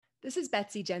This is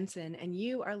Betsy Jensen, and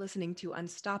you are listening to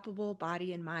Unstoppable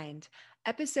Body and Mind,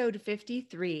 episode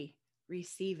 53,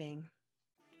 Receiving.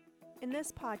 In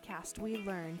this podcast, we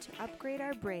learn to upgrade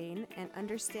our brain and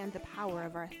understand the power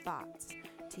of our thoughts,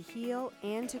 to heal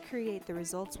and to create the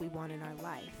results we want in our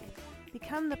life.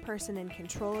 Become the person in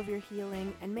control of your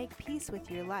healing and make peace with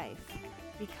your life.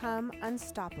 Become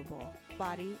unstoppable,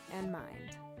 body and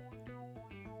mind.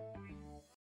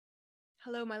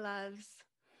 Hello, my loves.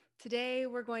 Today,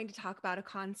 we're going to talk about a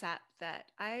concept that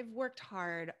I've worked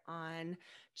hard on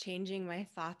changing my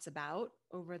thoughts about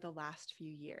over the last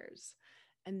few years,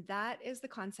 and that is the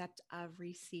concept of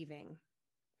receiving.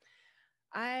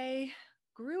 I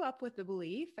grew up with the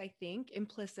belief, I think,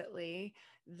 implicitly,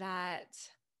 that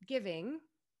giving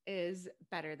is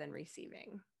better than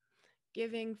receiving.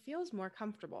 Giving feels more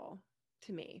comfortable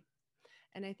to me.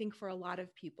 And I think for a lot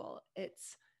of people,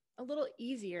 it's a little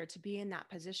easier to be in that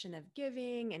position of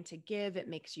giving and to give. It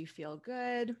makes you feel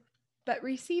good. But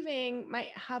receiving might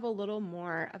have a little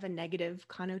more of a negative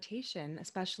connotation,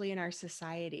 especially in our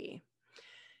society.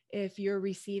 If you're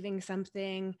receiving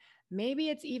something, maybe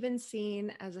it's even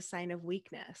seen as a sign of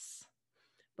weakness.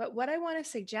 But what I want to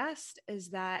suggest is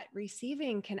that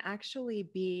receiving can actually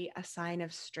be a sign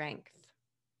of strength.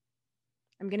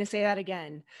 I'm going to say that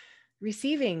again.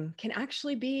 Receiving can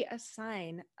actually be a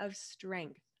sign of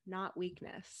strength, not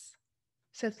weakness.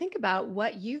 So think about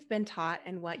what you've been taught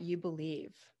and what you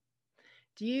believe.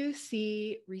 Do you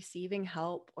see receiving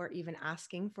help or even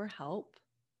asking for help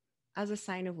as a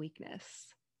sign of weakness?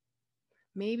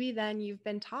 Maybe then you've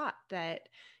been taught that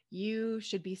you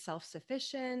should be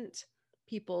self-sufficient.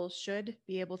 People should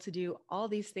be able to do all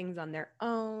these things on their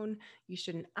own. You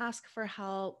shouldn't ask for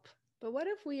help. But what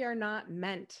if we are not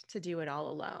meant to do it all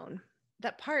alone?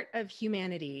 That part of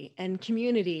humanity and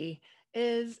community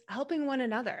is helping one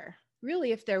another.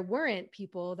 Really, if there weren't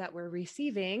people that were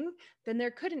receiving, then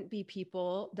there couldn't be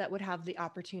people that would have the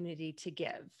opportunity to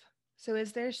give. So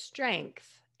is there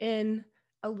strength in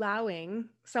allowing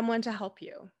someone to help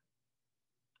you?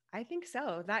 I think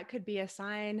so. That could be a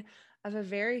sign of a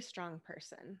very strong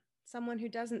person, someone who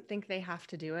doesn't think they have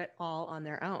to do it all on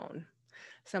their own,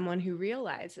 someone who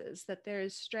realizes that there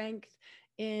is strength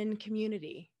in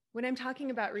community. When I'm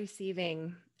talking about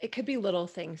receiving, it could be little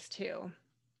things too.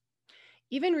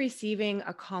 Even receiving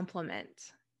a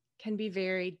compliment can be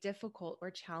very difficult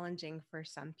or challenging for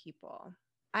some people.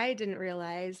 I didn't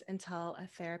realize until a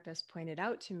therapist pointed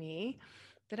out to me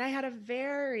that I had a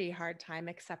very hard time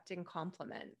accepting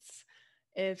compliments.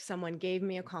 If someone gave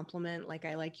me a compliment, like,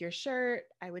 I like your shirt,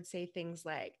 I would say things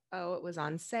like, oh, it was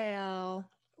on sale,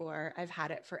 or I've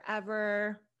had it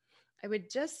forever. I would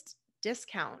just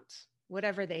discount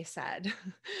whatever they said,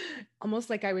 almost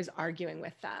like I was arguing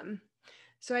with them.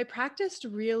 So I practiced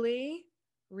really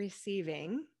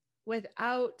receiving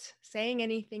without saying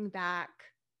anything back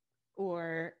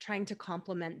or trying to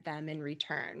compliment them in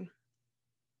return.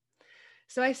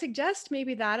 So I suggest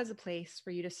maybe that is a place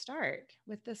for you to start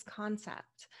with this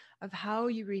concept of how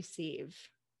you receive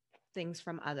things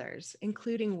from others,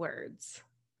 including words.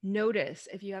 Notice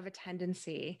if you have a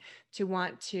tendency to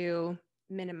want to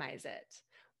minimize it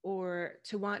or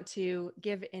to want to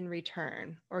give in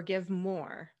return or give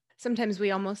more. Sometimes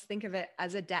we almost think of it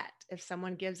as a debt. If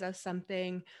someone gives us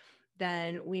something,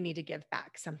 then we need to give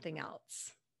back something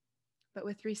else. But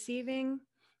with receiving,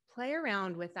 play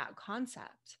around with that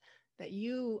concept that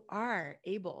you are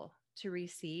able to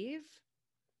receive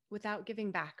without giving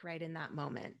back right in that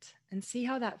moment and see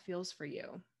how that feels for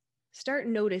you. Start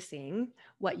noticing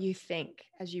what you think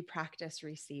as you practice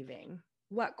receiving,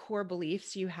 what core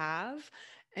beliefs you have,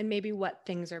 and maybe what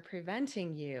things are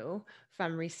preventing you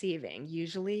from receiving.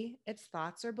 Usually it's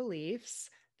thoughts or beliefs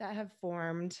that have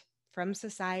formed from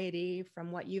society,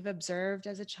 from what you've observed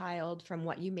as a child, from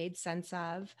what you made sense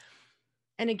of.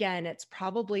 And again, it's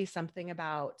probably something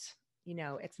about,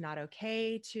 it's not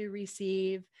okay to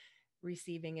receive,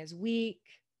 receiving is weak.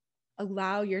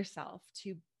 Allow yourself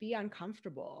to be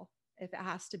uncomfortable if it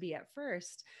has to be at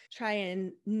first. Try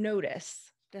and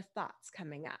notice the thoughts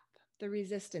coming up, the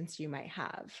resistance you might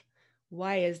have.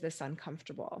 Why is this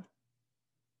uncomfortable?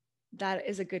 That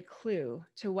is a good clue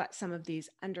to what some of these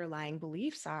underlying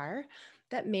beliefs are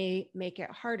that may make it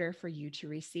harder for you to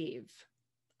receive.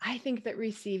 I think that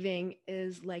receiving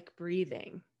is like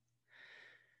breathing.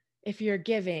 If you're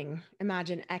giving,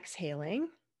 imagine exhaling,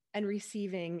 and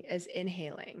receiving is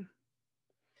inhaling.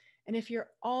 And if you're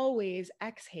always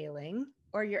exhaling,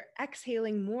 or you're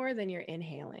exhaling more than you're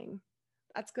inhaling,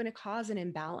 that's going to cause an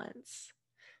imbalance.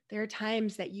 There are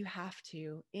times that you have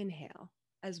to inhale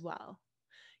as well.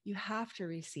 You have to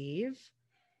receive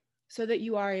so that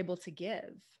you are able to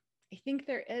give. I think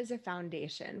there is a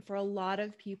foundation for a lot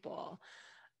of people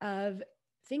of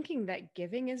thinking that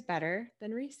giving is better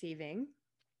than receiving.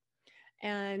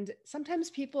 And sometimes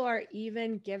people are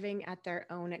even giving at their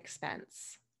own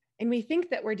expense. And we think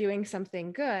that we're doing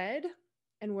something good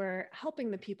and we're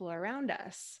helping the people around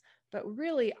us. But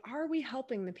really, are we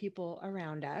helping the people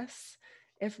around us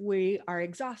if we are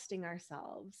exhausting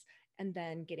ourselves and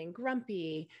then getting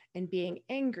grumpy and being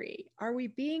angry? Are we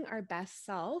being our best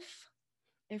self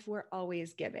if we're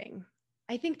always giving?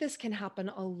 I think this can happen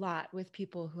a lot with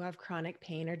people who have chronic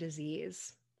pain or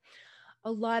disease.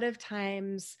 A lot of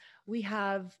times we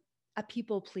have a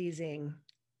people pleasing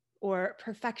or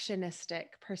perfectionistic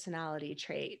personality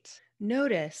trait.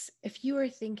 Notice if you are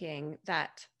thinking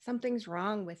that something's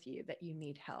wrong with you, that you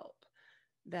need help,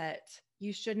 that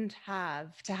you shouldn't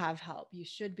have to have help, you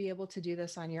should be able to do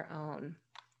this on your own.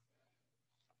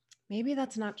 Maybe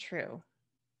that's not true.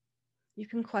 You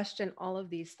can question all of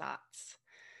these thoughts,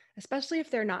 especially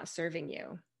if they're not serving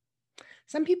you.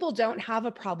 Some people don't have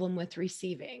a problem with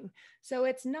receiving. So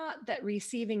it's not that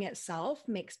receiving itself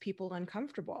makes people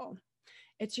uncomfortable.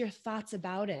 It's your thoughts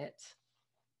about it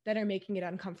that are making it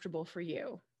uncomfortable for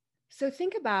you. So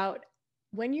think about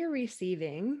when you're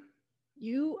receiving,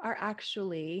 you are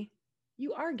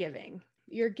giving.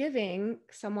 You're giving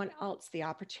someone else the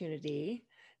opportunity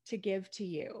to give to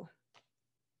you.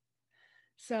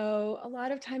 So a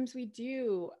lot of times we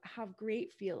do have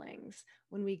great feelings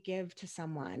when we give to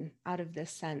someone out of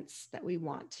this sense that we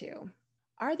want to.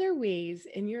 Are there ways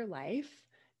in your life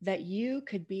that you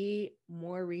could be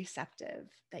more receptive,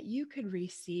 that you could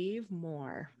receive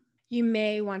more? You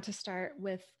may want to start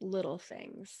with little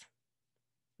things,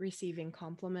 receiving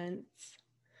compliments,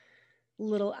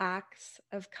 little acts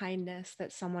of kindness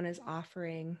that someone is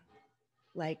offering,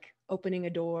 like opening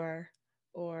a door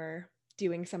or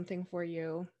doing something for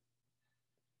you.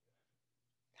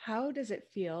 How does it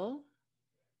feel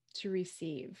to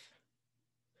receive?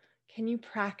 Can you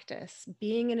practice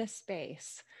being in a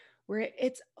space where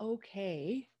it's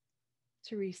okay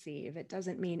to receive? It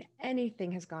doesn't mean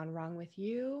anything has gone wrong with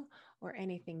you or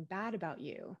anything bad about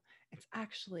you. It's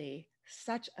actually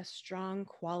such a strong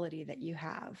quality that you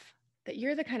have, that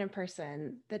you're the kind of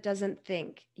person that doesn't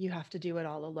think you have to do it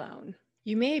all alone.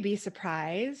 You may be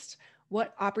surprised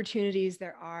what opportunities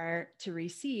there are to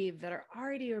receive that are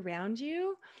already around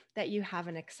you that you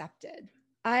haven't accepted.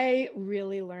 I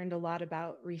really learned a lot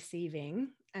about receiving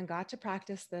and got to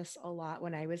practice this a lot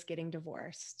when I was getting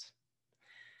divorced.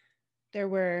 There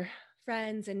were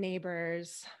friends and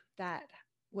neighbors that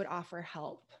would offer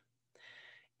help.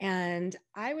 And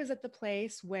I was at the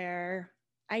place where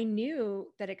I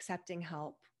knew that accepting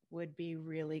help would be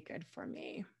really good for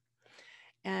me.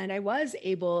 And I was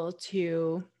able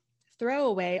to throw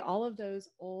away all of those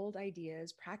old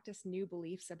ideas, practice new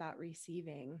beliefs about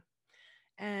receiving.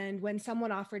 And when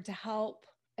someone offered to help,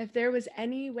 if there was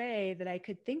any way that I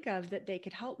could think of that they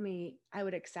could help me, I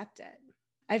would accept it.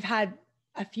 I've had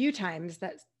a few times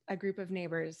that a group of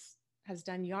neighbors has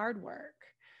done yard work.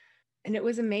 And it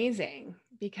was amazing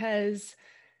because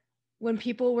when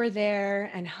people were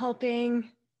there and helping,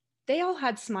 they all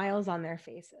had smiles on their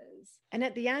faces. And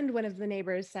at the end, one of the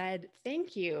neighbors said,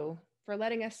 "Thank you for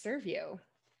letting us serve you."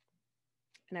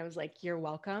 And I was like, "You're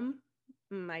welcome.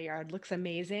 My yard looks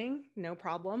amazing. No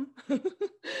problem."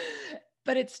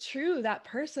 But it's true, that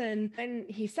person, when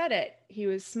he said it, he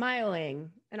was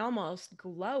smiling and almost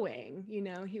glowing.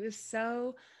 He was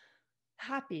so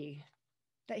happy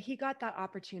that he got that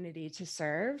opportunity to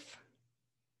serve.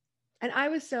 And I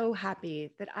was so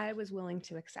happy that I was willing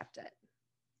to accept it.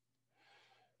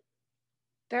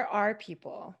 There are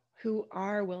people who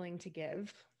are willing to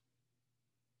give.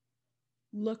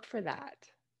 Look for that.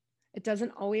 It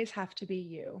doesn't always have to be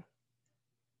you.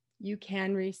 You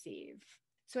can receive.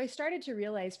 So I started to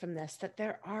realize from this that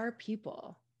there are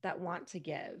people that want to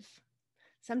give.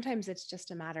 Sometimes it's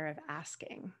just a matter of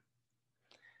asking.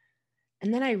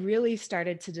 And then I really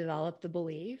started to develop the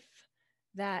belief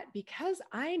that because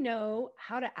I know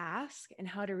how to ask and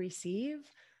how to receive,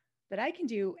 that I can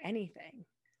do anything.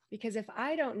 Because if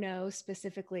I don't know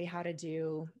specifically how to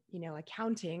do,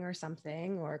 accounting or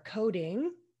something or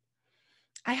coding,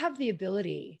 I have the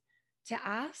ability to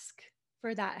ask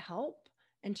for that help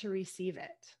and to receive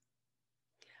it.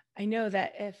 I know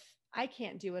that if I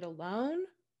can't do it alone,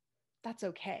 that's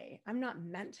okay. I'm not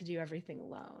meant to do everything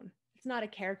alone. It's not a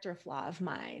character flaw of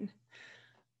mine.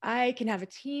 I can have a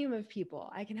team of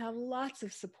people. I can have lots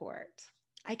of support.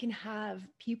 I can have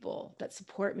people that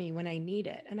support me when I need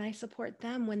it, and I support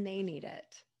them when they need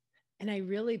it. And I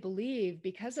really believe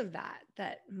because of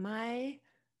that my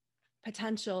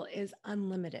potential is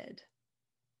unlimited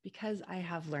because I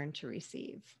have learned to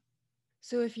receive.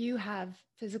 So if you have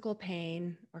physical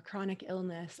pain or chronic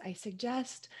illness, I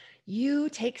suggest you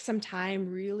take some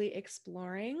time really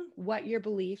exploring what your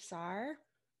beliefs are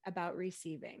about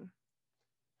receiving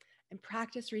and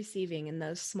practice receiving in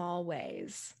those small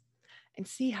ways and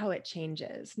see how it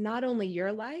changes not only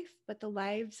your life, but the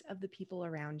lives of the people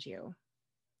around you.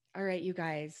 All right, you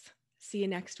guys, see you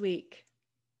next week.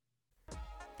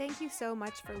 Thank you so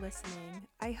much for listening.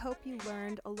 I hope you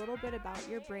learned a little bit about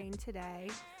your brain today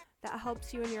that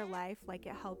helps you in your life like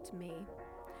it helped me.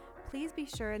 Please be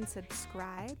sure and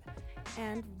subscribe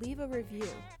and leave a review.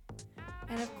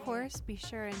 And of course, be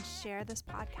sure and share this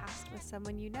podcast with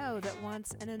someone you know that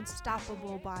wants an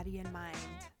unstoppable body and mind.